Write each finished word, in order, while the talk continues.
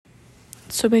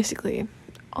So basically,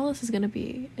 all this is gonna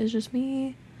be is just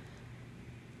me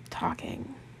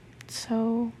talking.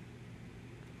 So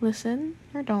listen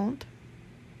or don't.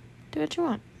 Do what you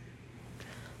want.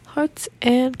 Hearts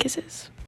and kisses.